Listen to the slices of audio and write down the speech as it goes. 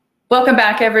Welcome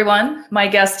back, everyone. My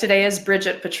guest today is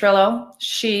Bridget Petrillo.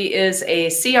 She is a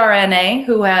CRNA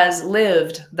who has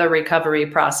lived the recovery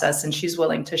process, and she's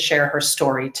willing to share her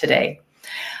story today.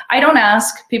 I don't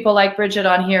ask people like Bridget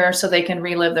on here so they can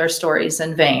relive their stories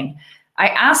in vain. I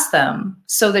ask them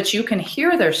so that you can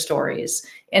hear their stories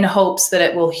in hopes that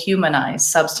it will humanize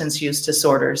substance use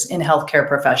disorders in healthcare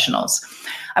professionals.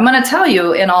 I'm going to tell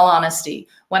you, in all honesty,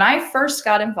 when I first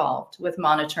got involved with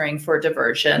monitoring for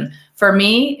diversion, for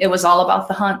me, it was all about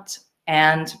the hunt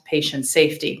and patient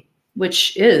safety,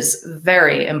 which is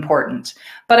very important.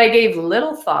 But I gave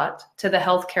little thought to the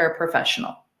healthcare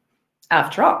professional.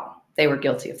 After all, they were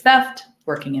guilty of theft,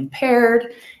 working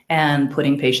impaired, and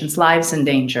putting patients' lives in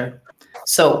danger.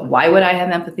 So why would I have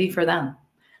empathy for them?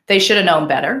 They should have known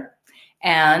better.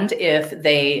 And if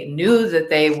they knew that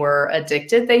they were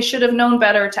addicted, they should have known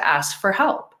better to ask for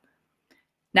help.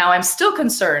 Now, I'm still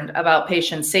concerned about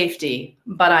patient safety,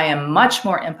 but I am much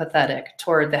more empathetic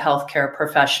toward the healthcare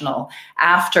professional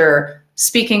after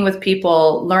speaking with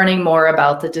people, learning more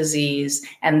about the disease.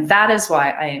 And that is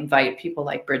why I invite people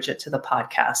like Bridget to the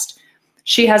podcast.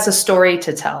 She has a story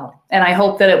to tell, and I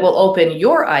hope that it will open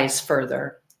your eyes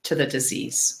further to the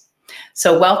disease.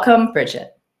 So welcome,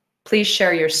 Bridget. Please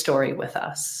share your story with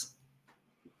us.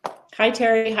 Hi,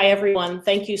 Terry. Hi, everyone.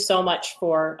 Thank you so much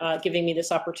for giving me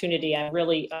this opportunity. I'm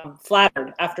really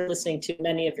flattered after listening to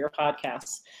many of your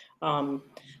podcasts.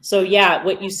 So yeah,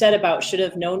 what you said about should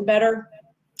have known better,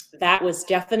 that was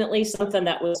definitely something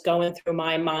that was going through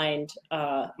my mind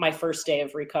my first day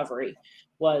of recovery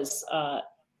was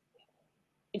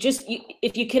just,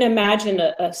 if you can imagine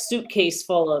a suitcase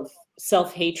full of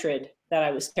self-hatred that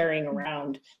I was carrying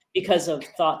around because of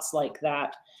thoughts like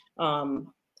that.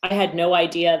 I had no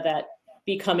idea that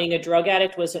becoming a drug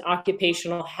addict was an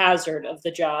occupational hazard of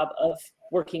the job of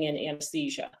working in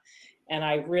anesthesia. And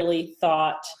I really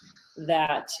thought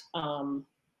that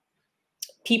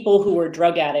people who were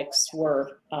drug addicts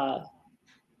were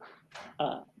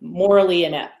morally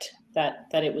inept, that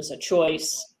it was a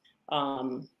choice.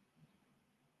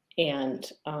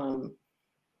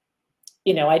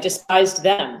 I despised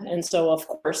them. And so, of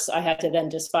course, I had to then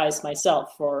despise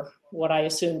myself for what I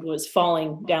assumed was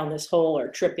falling down this hole or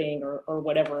tripping or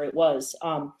whatever it was.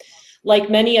 Like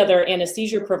many other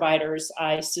anesthesia providers,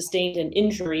 I sustained an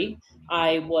injury.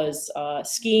 I was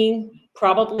skiing,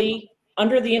 probably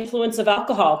under the influence of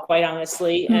alcohol, quite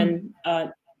honestly, and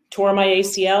tore my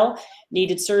ACL,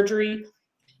 needed surgery.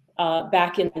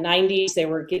 Back in the 90s, they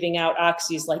were giving out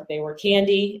oxys like they were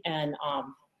candy. And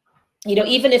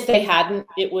even if they hadn't,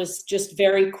 it was just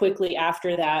very quickly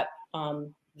after that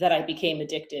that I became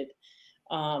addicted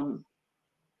to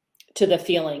the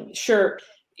feeling. Sure,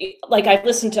 like I've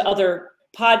listened to other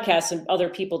podcasts and other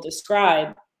people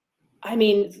describe, I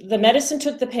mean, the medicine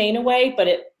took the pain away, but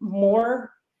it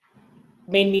more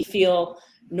made me feel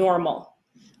normal.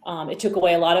 It took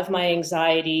away a lot of my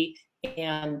anxiety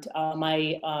and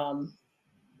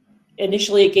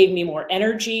initially, it gave me more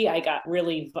energy. I got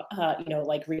really,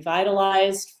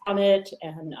 revitalized from it.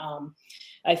 And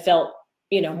I felt,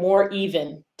 more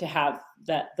even to have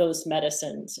those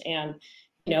medicines. And,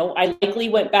 I likely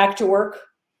went back to work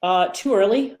too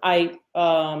early. I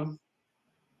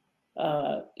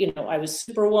was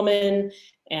Superwoman,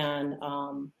 and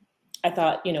I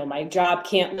thought, my job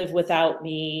can't live without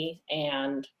me.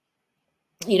 And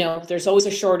there's always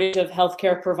a shortage of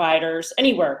healthcare providers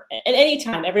anywhere, at any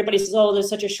time. Everybody says, oh, there's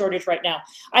such a shortage right now.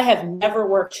 I have never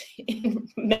worked in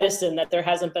medicine that there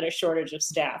hasn't been a shortage of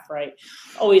staff, right?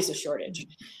 Always a shortage.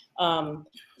 I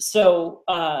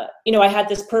had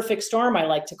this perfect storm, I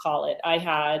like to call it. I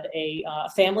had a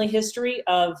family history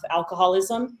of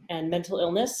alcoholism and mental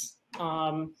illness.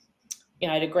 I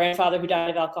had a grandfather who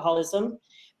died of alcoholism.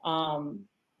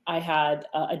 I had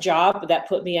a job that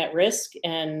put me at risk,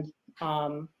 and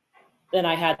then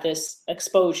I had this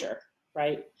exposure,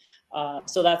 right?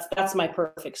 So that's my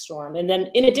perfect storm. And then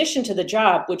in addition to the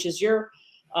job, which is your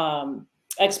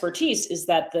expertise, is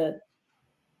that the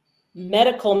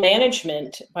medical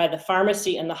management by the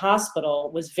pharmacy and the hospital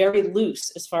was very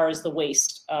loose as far as the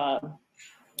waste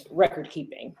record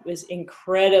keeping. It was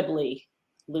incredibly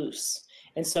loose.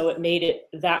 And so it made it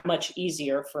that much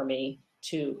easier for me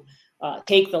to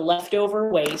take the leftover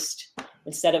waste.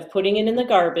 Instead of putting it in the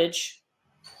garbage,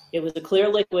 it was a clear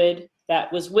liquid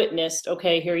that was witnessed.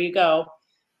 Okay, here you go.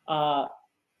 And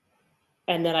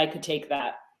then I could take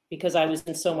that because I was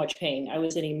in so much pain. I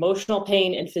was in emotional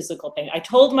pain and physical pain. I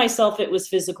told myself it was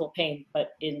physical pain, but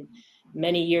in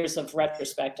many years of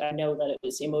retrospect, I know that it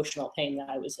was emotional pain that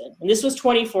I was in. And this was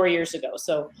 24 years ago.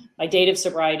 So my date of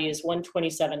sobriety is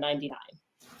 1/27/99.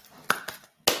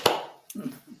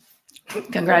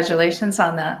 Congratulations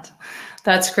on that.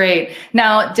 That's great.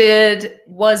 Now,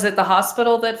 was it the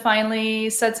hospital that finally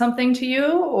said something to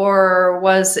you, or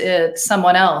was it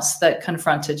someone else that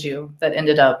confronted you that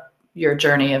ended up your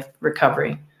journey of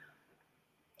recovery?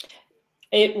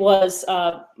 It was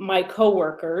my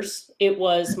coworkers. It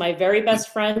was my very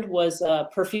best friend was a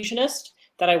perfusionist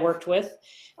that I worked with.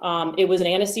 It was an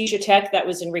anesthesia tech that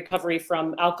was in recovery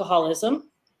from alcoholism.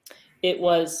 It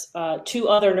was 2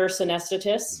 other nurse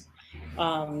anesthetists.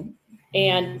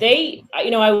 And they,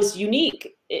 I was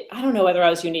unique. I don't know whether I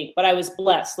was unique, but I was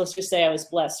blessed. Let's just say I was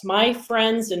blessed. My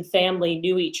friends and family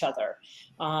knew each other.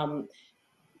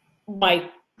 My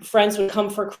friends would come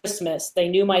for Christmas. They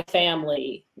knew my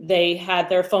family. They had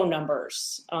their phone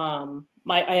numbers.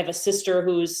 I have a sister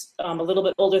who's a little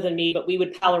bit older than me, but we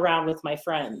would pal around with my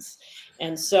friends.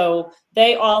 And so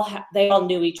they all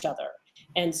knew each other.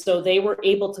 And so they were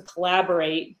able to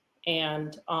collaborate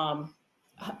and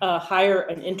hire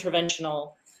an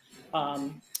interventional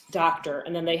doctor,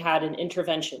 and then they had an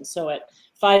intervention. So at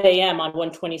 5 a.m. on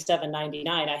 127.99,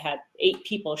 I had 8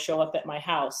 people show up at my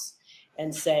house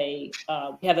and say,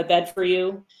 we have a bed for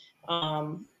you.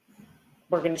 We're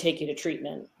going to take you to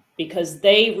treatment, because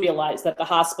they realized that the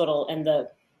hospital and the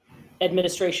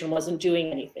administration wasn't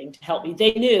doing anything to help me.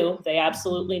 They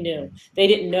absolutely knew. They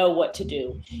didn't know what to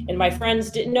do. And my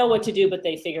friends didn't know what to do, but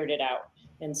they figured it out.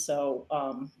 And so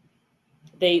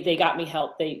they got me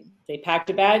help. They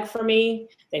packed a bag for me.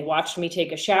 They watched me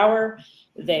take a shower.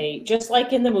 They, just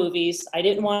like in the movies, I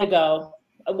didn't want to go.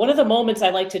 One of the moments I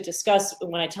like to discuss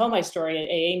when I tell my story at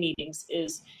AA meetings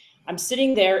is I'm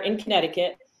sitting there in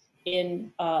Connecticut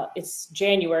it's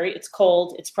January, it's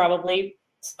cold, it's probably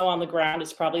snow on the ground,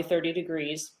 it's probably 30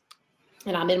 degrees,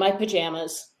 and I'm in my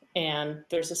pajamas, and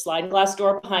there's a sliding glass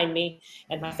door behind me,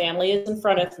 and my family is in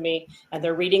front of me, and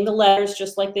they're reading the letters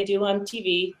just like they do on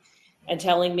TV and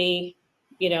telling me,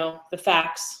 the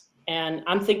facts. And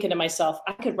I'm thinking to myself,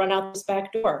 I could run out this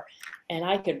back door and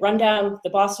I could run down the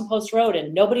Boston Post Road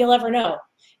and nobody will ever know.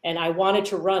 And I wanted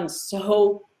to run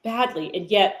so badly. And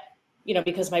yet,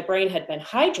 because my brain had been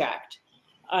hijacked,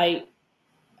 I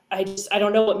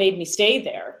don't know what made me stay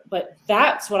there, but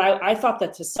that's what I thought,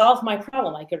 that to solve my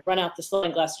problem, I could run out the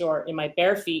sliding glass door in my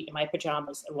bare feet, in my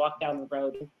pajamas, and walk down the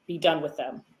road and be done with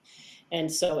them.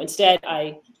 And so instead,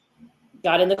 I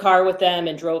got in the car with them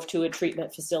and drove to a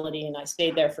treatment facility, and I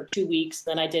stayed there for 2 weeks.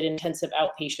 Then I did intensive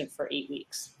outpatient for 8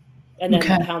 weeks, and then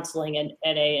counseling and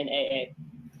NA and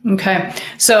AA. Okay.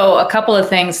 So a couple of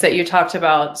things that you talked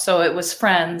about. So it was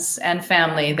friends and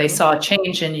family. They saw a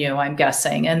change in you, I'm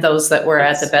guessing. And those that were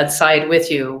at the bedside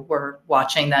with you were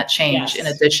watching that change, in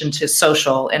addition to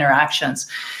social interactions.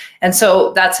 And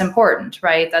so that's important,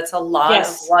 right? That's a lot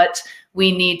of what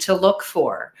we need to look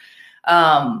for.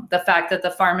 The fact that the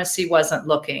pharmacy wasn't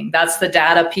looking, that's the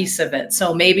data piece of it.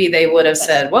 So maybe they would have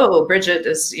said, whoa, Bridget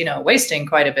is, wasting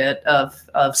quite a bit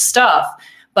of stuff,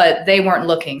 but they weren't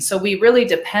looking. So we really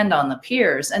depend on the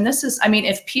peers. And this is,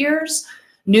 if peers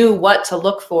knew what to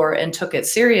look for and took it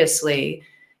seriously,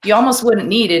 you almost wouldn't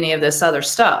need any of this other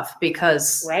stuff,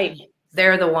 because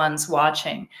they're the ones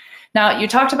watching. Now, you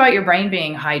talked about your brain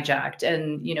being hijacked,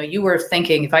 and you were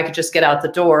thinking, if I could just get out the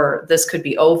door, this could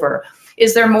be over.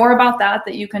 Is there more about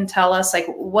that you can tell us? Like,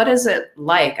 what is it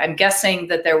like? I'm guessing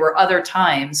that there were other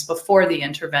times before the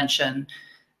intervention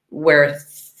where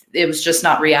it was just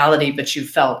not reality, but you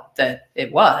felt that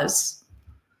it was.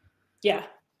 Yeah.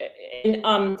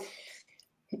 And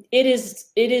it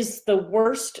is the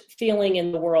worst feeling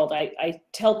in the world. I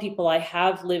tell people I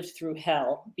have lived through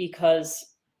hell,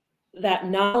 because that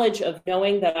knowledge of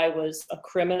knowing that I was a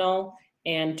criminal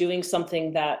and doing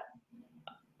something that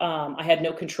I had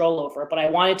no control over, but I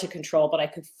wanted to control, but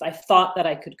I thought that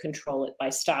I could control it by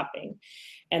stopping.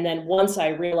 And then once I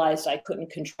realized I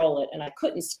couldn't control it and I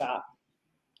couldn't stop,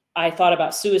 I thought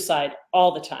about suicide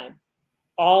all the time,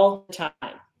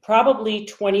 probably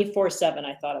 24/7.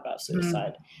 I thought about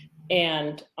suicide.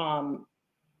 And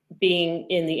being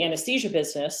in the anesthesia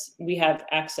business, we have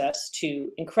access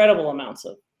to incredible amounts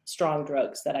of strong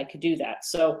drugs that I could do that.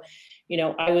 So,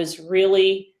 I was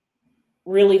really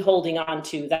holding on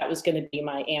to that was going to be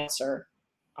my answer.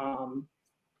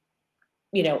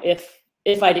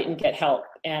 If I didn't get help.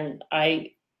 And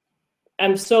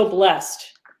I'm so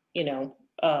blessed,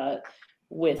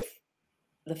 with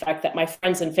the fact that my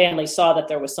friends and family saw that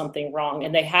there was something wrong,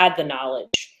 and they had the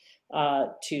knowledge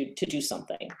to do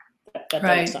something, that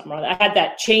there was something wrong. I had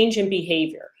that change in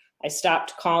behavior. I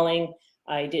stopped calling.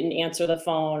 I didn't answer the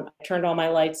phone. I turned all my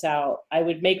lights out. I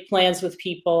would make plans with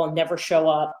people and never show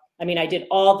up. I did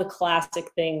all the classic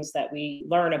things that we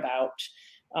learn about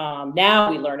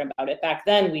Now we learn about it. Back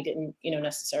then we didn't,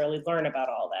 necessarily learn about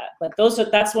all that.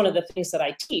 But that's one of the things that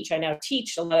I teach. I now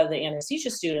teach a lot of the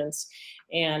anesthesia students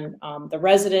and the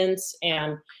residents,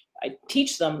 and I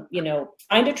teach them,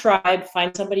 find a tribe,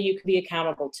 find somebody you can be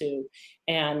accountable to,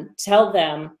 and tell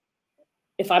them,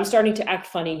 if I'm starting to act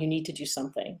funny, you need to do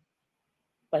something.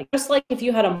 Like, just like if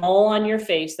you had a mole on your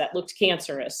face that looked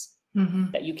cancerous,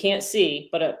 that you can't see,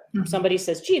 but somebody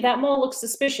says, gee, that mole looks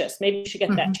suspicious, maybe you should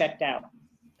get that checked out.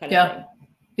 Kind of thing.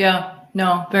 Yeah,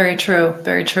 no, very true,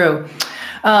 very true.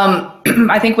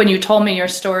 I think when you told me your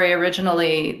story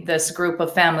originally, this group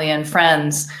of family and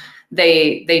friends,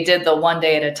 they did the one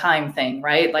day at a time thing,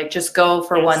 right? Like, just go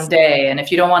for one day, and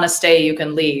if you don't want to stay, you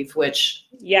can leave, which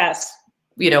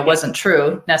wasn't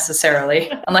true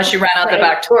necessarily, unless you ran out the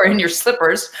back door in your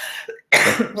slippers.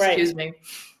 Excuse me.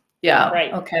 Yeah.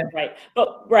 Right. Okay. Right.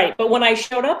 But when I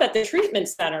showed up at the treatment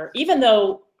center, even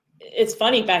though it's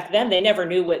funny, back then they never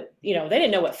knew what, they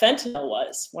didn't know what fentanyl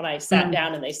was. When I sat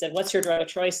down and they said, what's your drug of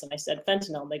choice? And I said,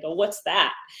 fentanyl. And they go, what's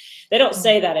that? They don't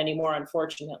say that anymore,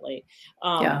 unfortunately.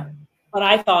 But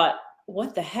I thought,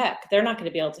 what the heck? They're not going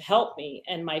to be able to help me.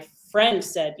 And my friend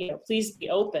said, please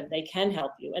be open. They can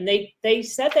help you. And they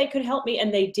said they could help me,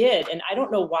 and they did. And I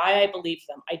don't know why I believed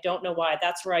them. I don't know why.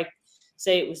 That's where I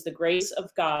say it was the grace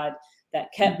of God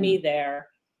that kept me there,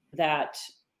 that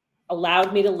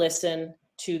allowed me to listen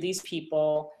to these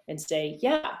people and say,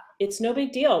 yeah, it's no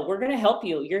big deal. We're going to help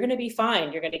you. You're going to be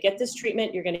fine. You're going to get this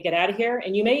treatment. You're going to get out of here.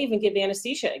 And you may even give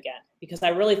anesthesia again, because I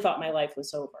really thought my life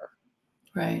was over.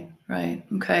 Right.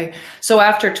 Okay. So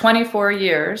after 24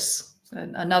 years,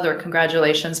 another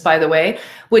congratulations, by the way,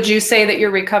 would you say that your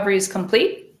recovery is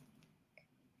complete?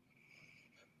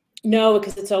 No,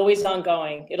 because it's always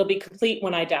ongoing. It'll be complete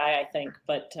when I die, I think.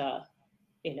 But,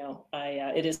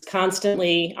 it is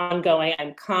constantly ongoing.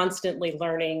 I'm constantly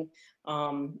learning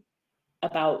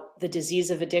about the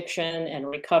disease of addiction and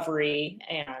recovery.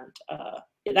 And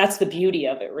that's the beauty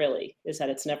of it, really, is that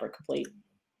it's never complete.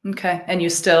 Okay. And you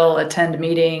still attend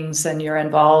meetings and you're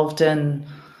involved in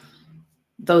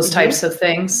those types of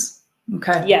things?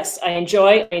 Okay. Yes, I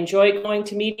enjoy going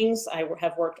to meetings. I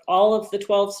have worked all of the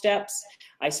 12 steps.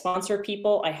 I sponsor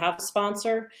people. I have a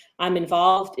sponsor. I'm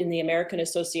involved in the American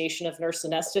Association of Nurse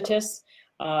Anesthetists,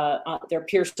 their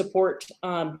peer support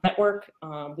network.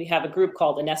 We have a group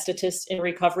called Anesthetists in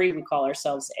Recovery. We call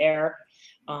ourselves AIR.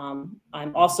 I'm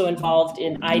also involved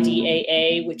in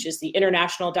IDAA, which is the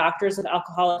International Doctors of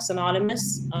Alcoholics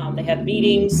Anonymous. They have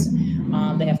meetings,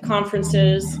 they have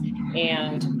conferences,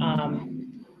 and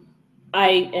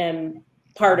I am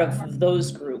part of those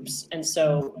groups. And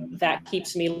so that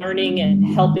keeps me learning and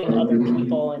helping other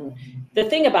people. And the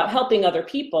thing about helping other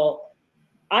people,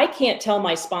 I can't tell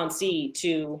my sponsee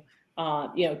to,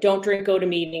 don't drink, go to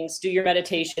meetings, do your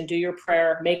meditation, do your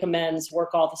prayer, make amends,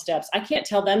 work all the steps. I can't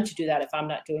tell them to do that if I'm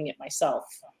not doing it myself.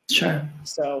 Sure.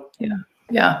 So,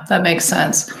 yeah, that makes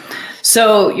sense.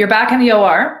 So you're back in the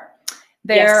OR.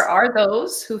 There are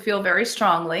those who feel very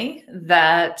strongly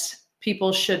that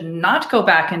people should not go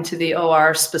back into the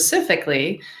OR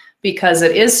specifically because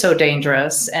it is so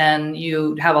dangerous and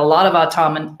you have a lot of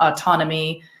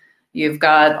autonomy. You've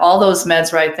got all those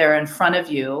meds right there in front of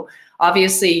you.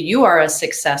 Obviously, you are a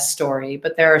success story,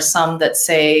 but there are some that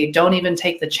say don't even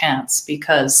take the chance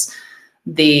because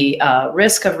the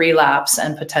risk of relapse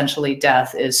and potentially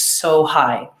death is so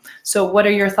high. So what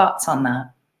are your thoughts on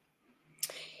that?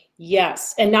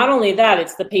 Yes. And not only that,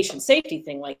 it's the patient safety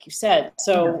thing, like you said.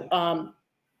 So,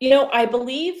 I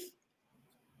believe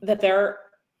that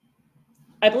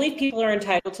I believe people are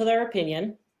entitled to their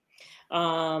opinion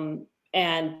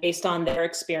and based on their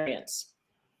experience.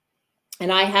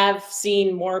 And I have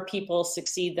seen more people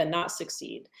succeed than not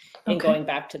succeed in going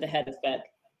back to the head of bed.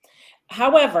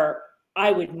 However,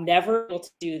 I would never be able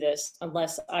to do this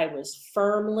unless I was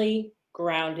firmly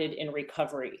grounded in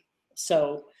recovery.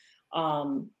 So,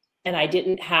 and I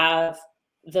didn't have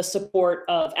the support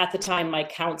of, at the time, my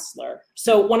counselor.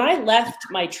 So when I left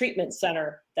my treatment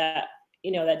center that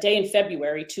day in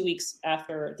February, 2 weeks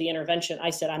after the intervention, I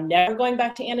said, I'm never going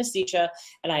back to anesthesia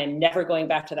and I am never going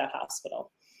back to that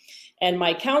hospital. And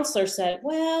my counselor said,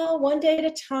 well, one day at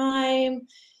a time,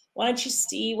 why don't you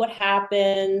see what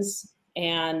happens?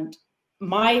 And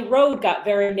my road got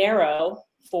very narrow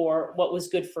for what was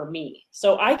good for me.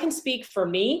 So I can speak for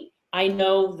me. I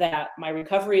know that my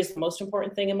recovery is the most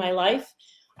important thing in my life.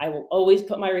 I will always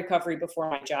put my recovery before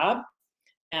my job.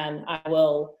 And I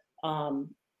will,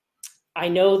 I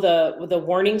know the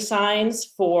warning signs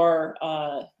for,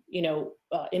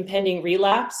 impending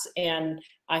relapse. And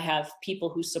I have people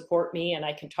who support me and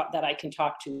I can talk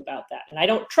to about that. And I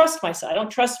don't trust myself. I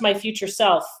don't trust my future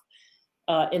self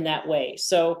in that way.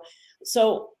 So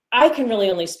I can really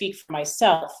only speak for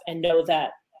myself and know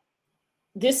that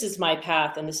this is my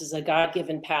path, and this is a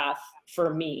God-given path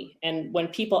for me. And when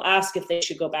people ask if they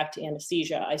should go back to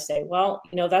anesthesia, I say, well,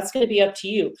 that's going to be up to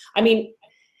you. I mean,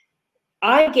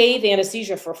 I gave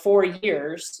anesthesia for 4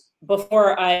 years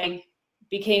before I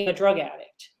became a drug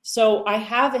addict. So I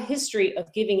have a history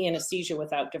of giving anesthesia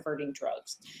without diverting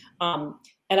drugs.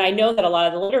 And I know that a lot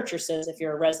of the literature says if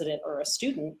you're a resident or a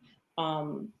student,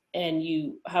 and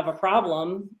you have a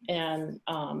problem, and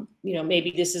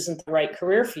maybe this isn't the right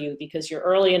career for you because you're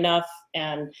early enough,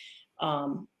 and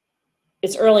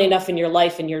it's early enough in your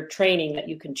life and your training that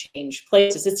you can change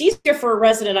places. It's easier for a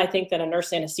resident, I think, than a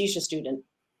nurse anesthesia student,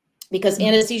 because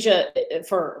anesthesia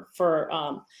for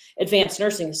advanced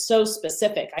nursing is so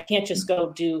specific. I can't just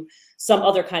go do some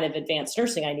other kind of advanced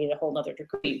nursing. I need a whole other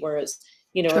degree. Whereas,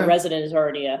 Sure. a resident is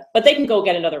already but they can go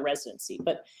get another residency.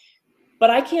 But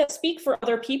I can't speak for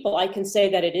other people. I can say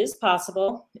that it is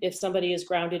possible if somebody is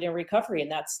grounded in recovery,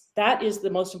 and that is the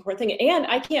most important thing. And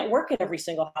I can't work at every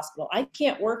single hospital. I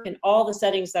can't work in all the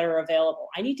settings that are available.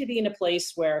 I need to be in a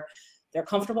place where they're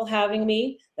comfortable having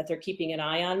me, that they're keeping an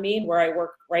eye on me. And where I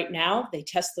work right now, they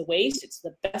test the waste. It's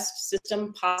the best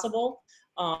system possible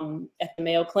at the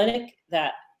Mayo Clinic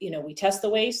that, we test the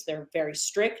waste. They're very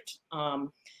strict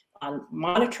on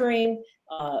monitoring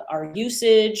our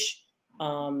usage.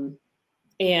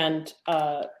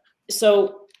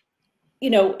 So,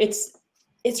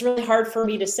 it's really hard for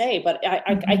me to say, but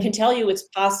I can tell you it's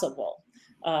possible.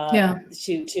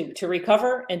 To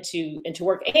recover and to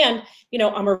work. And,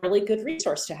 I'm a really good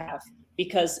resource to have,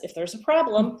 because if there's a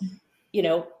problem,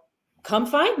 come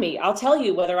find me. I'll tell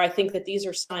you whether I think that these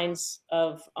are signs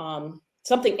of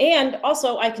something. And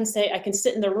also I can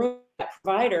sit in the room with that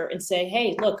provider and say,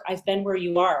 hey, look, I've been where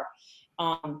you are.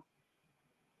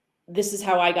 This is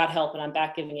how I got help, and I'm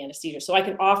back giving anesthesia. So I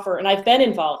can offer, and I've been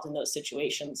involved in those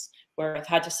situations where I've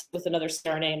had to sit with another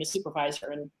CRNA and a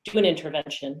supervisor and do an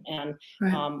intervention. And,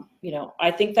 Right.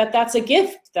 I think that that's a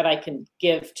gift that I can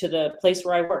give to the place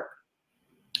where I work.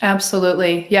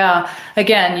 Absolutely. Yeah.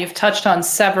 Again, you've touched on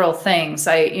several things.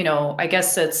 I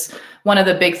guess it's one of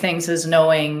the big things is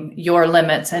knowing your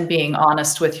limits and being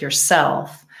honest with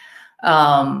yourself.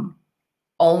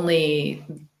 Only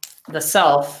the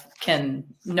self can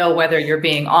know whether you're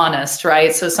being honest,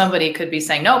 right? So somebody could be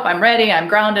saying, nope, I'm ready, I'm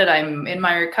grounded, I'm in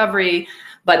my recovery,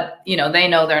 but they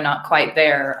know they're not quite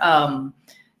there.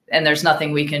 And there's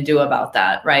nothing we can do about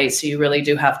that, right? So you really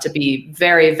do have to be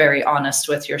very, very honest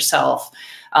with yourself.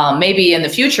 Maybe in the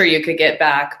future you could get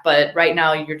back, but right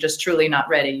now you're just truly not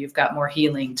ready. You've got more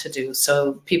healing to do.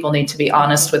 So people need to be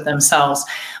honest with themselves.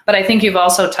 But I think you've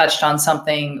also touched on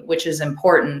something which is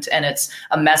important, and it's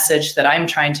a message that I'm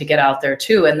trying to get out there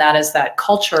too. And that is that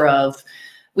culture of,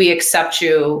 we accept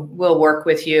you, we'll work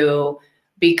with you,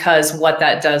 because what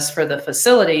that does for the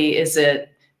facility is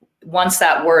once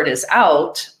that word is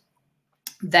out,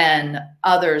 then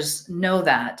others know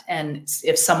that. And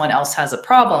if someone else has a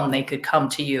problem, they could come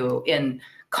to you in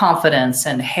confidence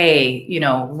and, hey,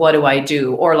 what do I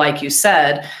do? Or like you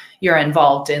said, you're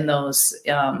involved in those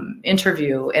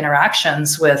interview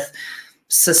interactions with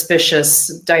suspicious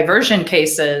diversion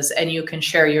cases, and you can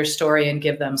share your story and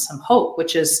give them some hope,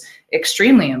 which is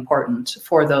extremely important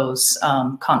for those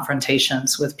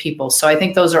confrontations with people. So I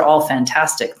think those are all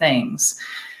fantastic things.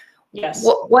 Yes.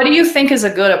 What do you think is a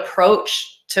good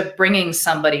approach to bringing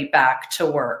somebody back to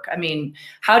work? I mean,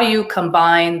 how do you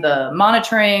combine the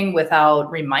monitoring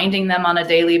without reminding them on a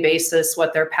daily basis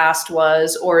what their past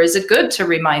was? Or is it good to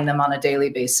remind them on a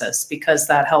daily basis because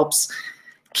that helps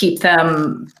keep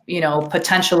them,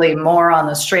 potentially more on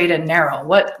the straight and narrow?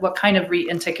 What kind of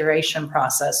reintegration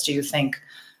process do you think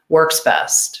works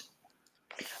best?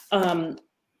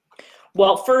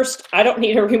 Well, first, I don't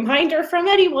need a reminder from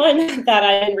anyone that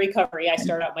I'm in recovery. I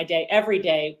start out my day every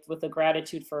day with a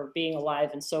gratitude for being alive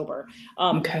and sober.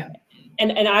 Okay.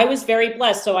 And I was very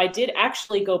blessed. So I did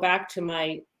actually go back to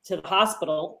the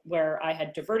hospital where I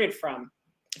had diverted from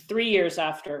 3 years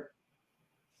after,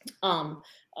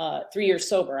 3 years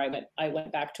sober. I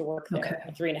went back to work there,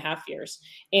 okay. 3.5 years.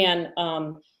 And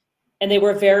they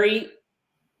were very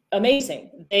amazing.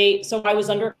 So I was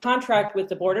under contract with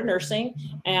the Board of Nursing.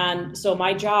 And so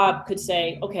my job could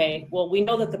say, okay, well, we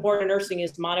know that the Board of Nursing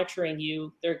is monitoring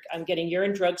you. I'm getting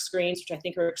urine drug screens, which I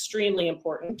think are extremely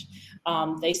important.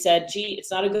 They said, gee,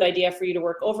 it's not a good idea for you to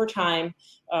work overtime.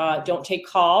 Don't take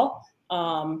call.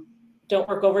 Don't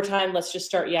work overtime. Let's just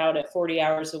start you out at 40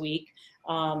 hours a week.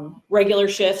 regular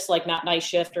shifts, like not night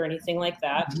shift or anything like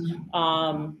that.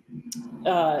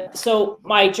 So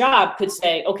my job could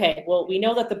say, okay, well, we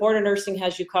know that the Board of Nursing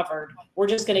has you covered. We're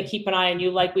just going to keep an eye on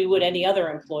you like we would any other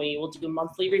employee. We'll do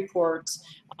monthly reports.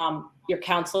 Your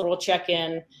counselor will check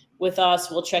in with us.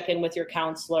 We'll check in with your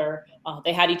counselor.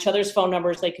 They had each other's phone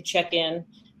numbers. They could check in.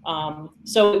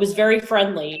 So it was very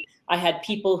friendly. I had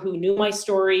people who knew my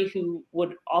story who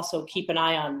would also keep an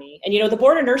eye on me. And, the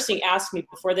Board of Nursing asked me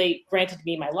before they granted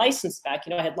me my license back,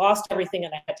 I had lost everything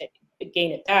and I had to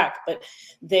gain it back. But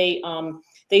they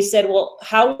said, well,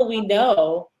 how will we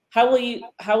know? How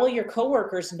will your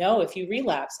coworkers know if you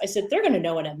relapse? I said, they're going to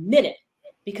know in a minute,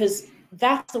 because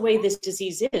that's the way this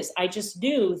disease is. I just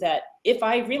knew that if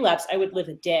I relapsed, I would live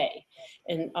a day.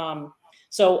 And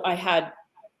so I had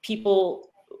people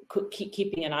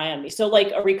keeping an eye on me. So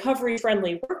like a recovery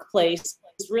friendly workplace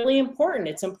is really important.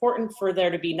 It's important for there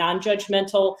to be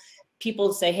non-judgmental people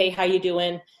to say, hey, how you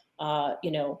doing?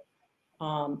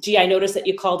 Gee, I noticed that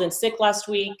you called in sick last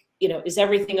week. Is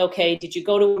everything okay? Did you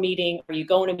go to a meeting? Are you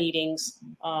going to meetings?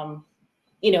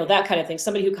 That kind of thing.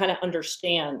 Somebody who kind of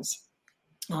understands.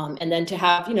 And then to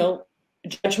have,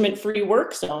 judgment-free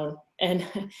work zone. And,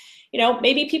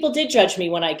 maybe people did judge me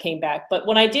when I came back. But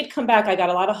when I did come back, I got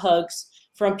a lot of hugs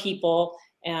from people,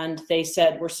 and they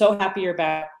said, we're so happy you're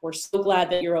back. We're so glad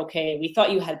that you're okay. We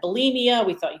thought you had bulimia.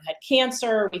 We thought you had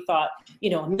cancer. We thought,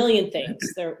 a million things.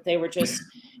 They were just,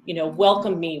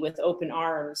 welcomed me with open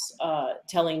arms,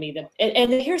 telling me that.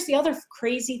 And here's the other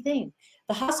crazy thing.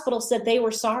 The hospital said they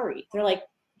were sorry. They're like,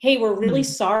 hey, we're really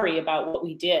sorry about what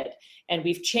we did, and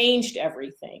we've changed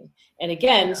everything. And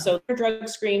again, so their drug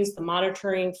screens, the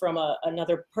monitoring from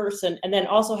another person, and then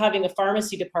also having a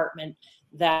pharmacy department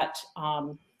that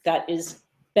is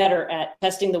better at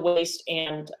testing the waste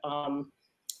and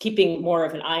keeping more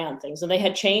of an eye on things. And they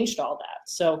had changed all that.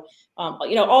 So,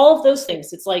 all of those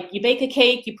things. It's like you bake a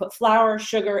cake, you put flour,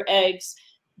 sugar, eggs,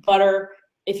 butter.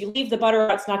 If you leave the butter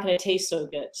out, it's not going to taste so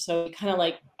good. So kind of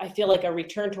like, I feel like a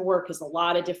return to work is a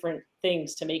lot of different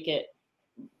things to make it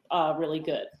really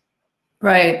good.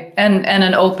 Right. And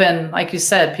an open, like you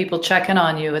said, people checking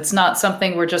on you. It's not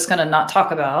something we're just going to not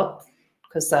talk about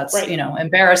because that's, right.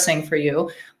 Embarrassing for you,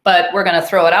 but we're going to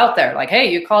throw it out there. Like,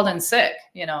 hey, you called in sick,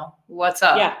 what's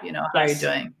up? Yeah. How are you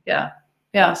doing? Yeah.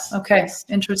 Yes. Okay. Yes.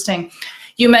 Interesting.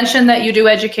 You mentioned that you do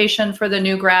education for the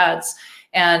new grads.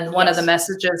 And one of the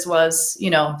messages was,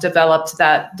 develop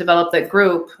that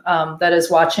group that is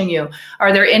watching you.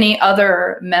 Are there any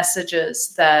other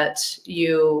messages that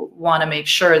you want to make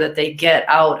sure that they get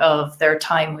out of their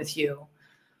time with you?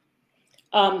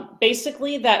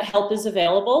 Basically, that help is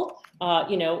available.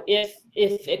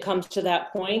 If it comes to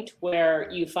that point where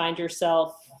you find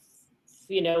yourself,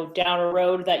 down a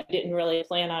road that you didn't really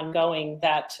plan on going,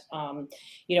 that,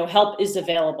 help is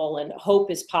available and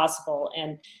hope is possible.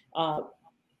 And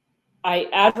I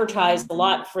advertise a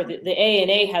lot for the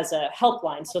ANA has a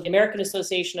helpline. So the American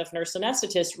Association of Nurse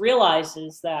Anesthetists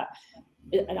realizes that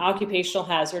an occupational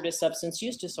hazard is substance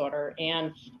use disorder.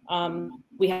 And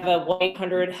we have a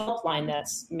 1-800 helpline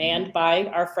that's manned by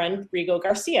our friend Rigo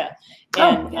Garcia.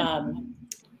 And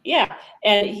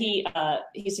and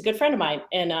he's a good friend of mine.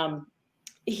 And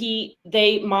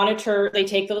they monitor, they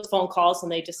take those phone calls,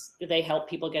 and they help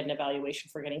people get an evaluation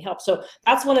for getting help. So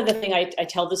that's one of the things I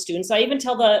tell the students. I even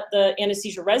tell the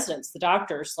anesthesia residents, the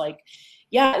doctors, like,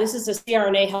 yeah, this is a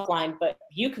CRNA helpline, but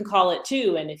you can call it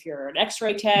too. And if you're an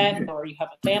x-ray tech or you have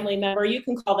a family member, you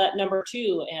can call that number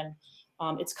too. And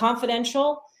it's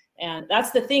confidential. And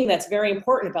that's the thing that's very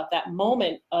important about that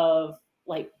moment of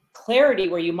like clarity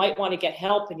where you might want to get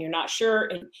help and you're not sure.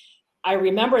 And I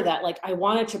remember that, like, I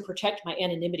wanted to protect my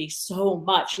anonymity so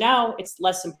much. Now it's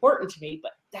less important to me,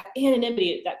 but that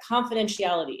anonymity, that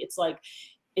confidentiality, it's like,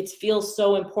 it feels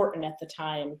so important at the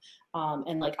time.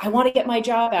 And like, I want to get my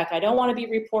job back. I don't want to be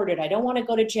reported. I don't want to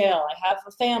go to jail. I have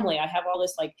a family. I have all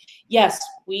this, like, yes,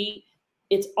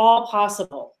 it's all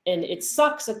possible. And it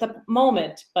sucks at the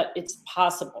moment, but it's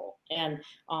possible. And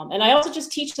I also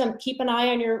just teach them, keep an eye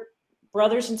on your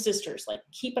brothers and sisters, like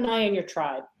keep an eye on your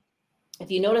tribe. If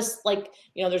you notice, like,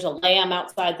 there's a lamb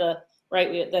outside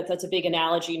that's a big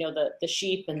analogy, the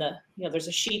sheep and there's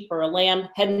a sheep or a lamb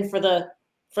heading for the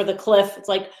cliff. It's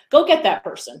like, go get that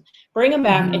person, bring them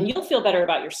back, and you'll feel better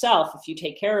about yourself if you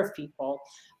take care of people.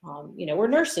 We're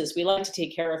nurses. We like to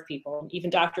take care of people.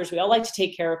 Even doctors, we all like to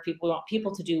take care of people. We want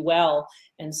people to do well.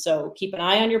 And so keep an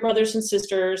eye on your brothers and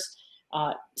sisters.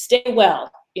 Stay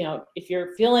well. If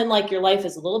you're feeling like your life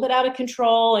is a little bit out of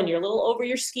control and you're a little over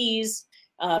your skis,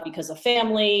 because of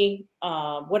family,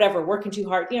 whatever, working too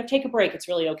hard, take a break. It's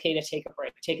really okay to take a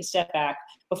break, take a step back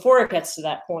before it gets to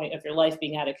that point of your life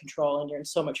being out of control and you're in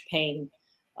so much pain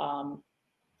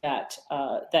that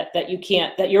you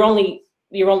can't, that your only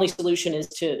solution is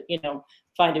to,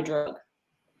 find a drug.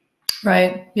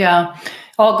 Right. Yeah.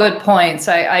 All good points.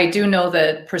 I do know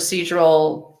that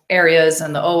procedural areas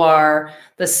and the OR,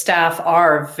 the staff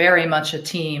are very much a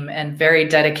team and very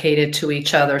dedicated to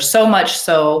each other. So much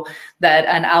so that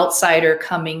an outsider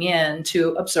coming in to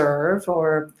observe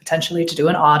or potentially to do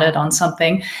an audit on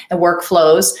something and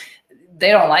workflows, they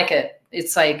don't like it.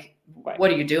 It's like, what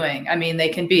are you doing? I mean, they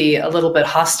can be a little bit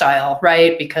hostile,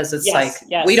 right? Because it's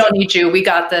we don't need you. We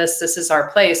got this. This is our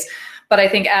place. But I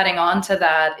think adding on to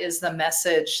that is the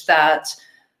message that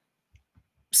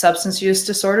substance use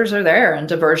disorders are there and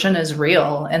diversion is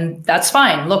real, and that's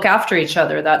fine. Look after each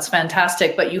other. That's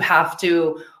fantastic. But you have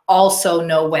to also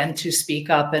know when to speak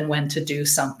up and when to do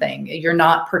something. You're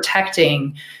not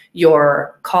protecting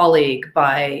your colleague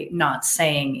by not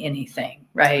saying anything,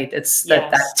 right? It's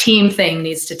that team thing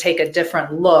needs to take a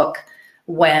different look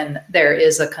when there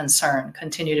is a concern.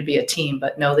 Continue to be a team,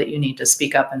 but know that you need to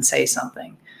speak up and say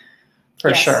something.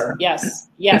 For sure. Yes.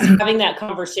 Having that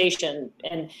conversation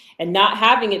and not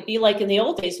having it be like in the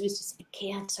old days, we used to say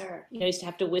cancer, used to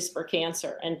have to whisper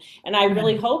cancer. And I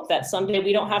really hope that someday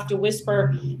we don't have to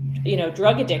whisper,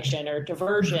 drug addiction or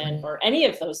diversion or any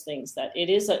of those things, that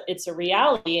it's a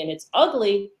reality and it's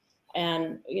ugly.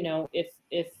 And,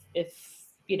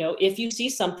 if you see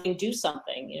something, do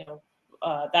something,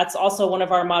 that's also one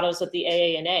of our mottos at the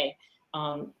AANA.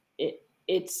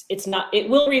 It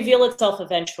will reveal itself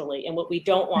eventually. And what we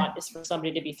don't want is for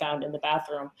somebody to be found in the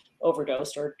bathroom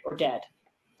overdosed or dead.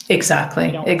 Exactly.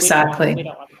 We don't want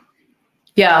it.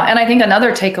 Yeah. And I think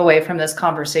another takeaway from this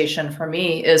conversation for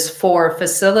me is for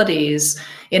facilities,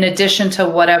 in addition to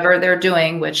whatever they're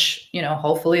doing, which,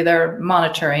 hopefully they're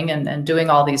monitoring and doing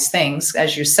all these things,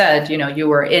 as you said, you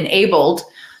were enabled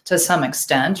to some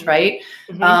extent, right?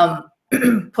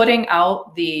 Mm-hmm. Putting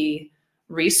out the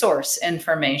resource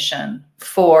information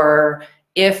for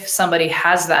if somebody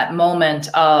has that moment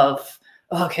of,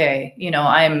 okay,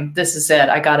 this is it,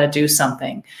 I got to do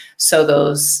something. So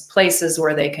those places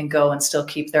where they can go and still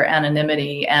keep their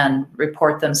anonymity and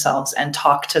report themselves and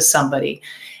talk to somebody.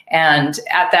 And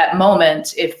at that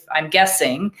moment, if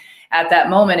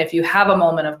you have a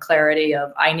moment of clarity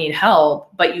of I need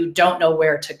help, but you don't know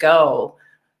where to go,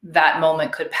 that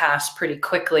moment could pass pretty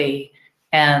quickly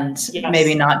and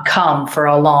maybe not come for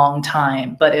a long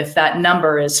time. But if that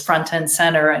number is front and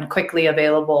center and quickly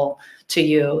available to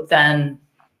you, then,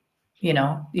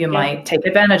 you might take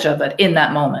advantage of it in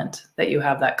that moment that you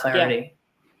have that clarity.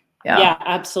 Yeah,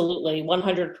 absolutely.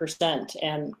 100%.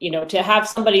 And, to have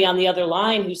somebody on the other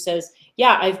line who says,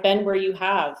 yeah, I've been where you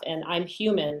have, and I'm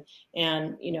human.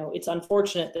 And, it's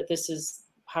unfortunate that this is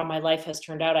how my life has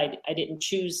turned out. I didn't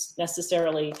choose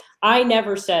necessarily. I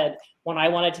never said when I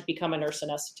wanted to become a nurse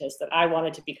anesthetist that I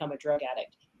wanted to become a drug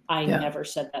addict. I never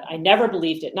said that. I never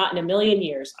believed it, not in a million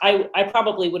years. I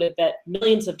probably would have bet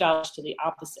millions of dollars to the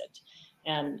opposite.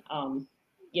 And,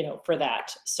 for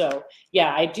that. So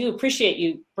yeah, I do appreciate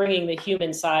you bringing the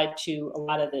human side to a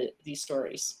lot of these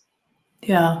stories.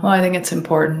 Yeah, well, I think it's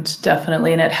important,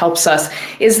 definitely, and it helps us.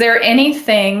 Is there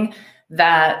anything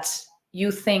that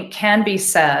you think can be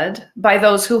said by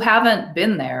those who haven't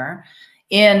been there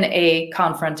in a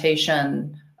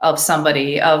confrontation of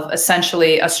somebody, of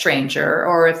essentially a stranger,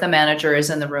 or if the manager is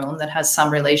in the room that has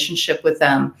some relationship with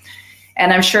them?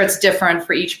 And I'm sure it's different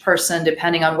for each person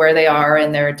depending on where they are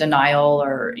in their denial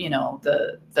or,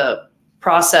 the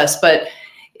process. But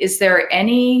is there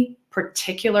any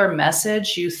particular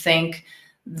message you think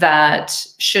that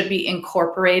should be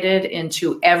incorporated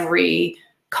into every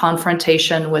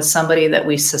confrontation with somebody that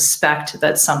we suspect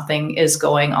that something is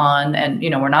going on? And,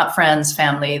 we're not friends,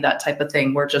 family, that type of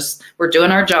thing. We're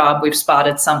doing our job. We've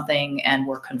spotted something and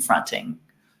we're confronting.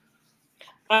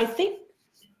 I think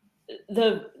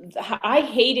I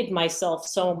hated myself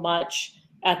so much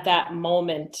at that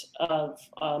moment of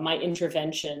my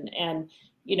intervention. And,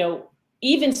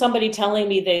 even somebody telling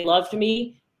me they loved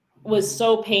me was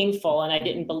so painful, and I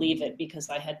didn't believe it because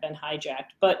I had been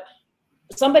hijacked. But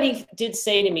somebody did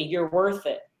say to me, you're worth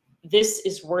it. This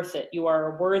is worth it. You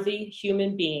are a worthy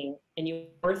human being and you're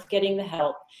worth getting the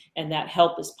help, and that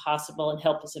help is possible and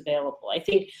help is available. I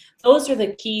think those are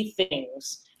the key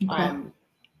things. Okay.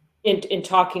 In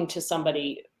talking to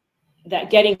somebody,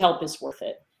 that getting help is worth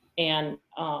it. And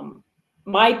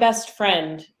my best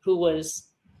friend, who was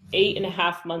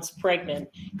 8.5 months pregnant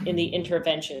in the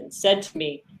intervention, said to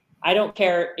me, I don't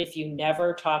care if you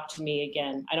never talk to me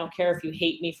again. I don't care if you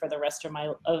hate me for the rest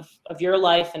of your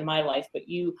life and my life, but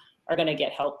you are going to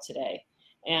get help today.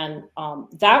 And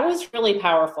that was really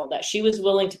powerful, that she was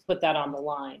willing to put that on the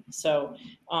line. So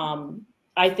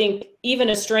I think even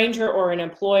a stranger or an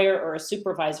employer or a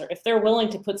supervisor, if they're willing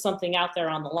to put something out there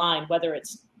on the line, whether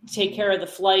it's take care of the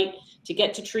flight to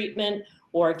get to treatment,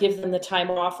 or give them the time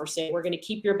off, or say, we're going to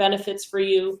keep your benefits for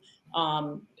you,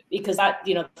 because that,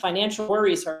 financial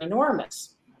worries are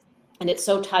enormous, and it's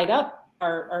so tied up.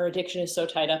 Our addiction is so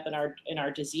tied up in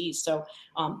our disease. So,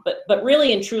 but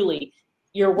really and truly,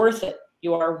 you're worth it.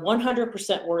 You are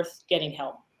 100% worth getting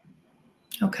help.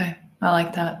 Okay. I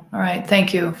like that. All right.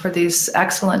 Thank you for these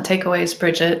excellent takeaways,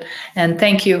 Bridget. And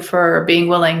thank you for being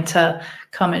willing to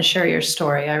come and share your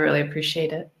story. I really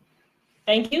appreciate it.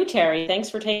 Thank you, Terry. Thanks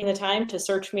for taking the time to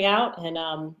search me out. And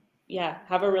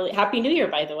have a really happy New Year,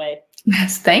 by the way.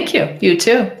 Yes. Thank you. You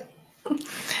too.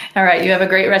 All right. You have a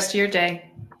great rest of your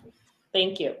day.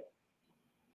 Thank you.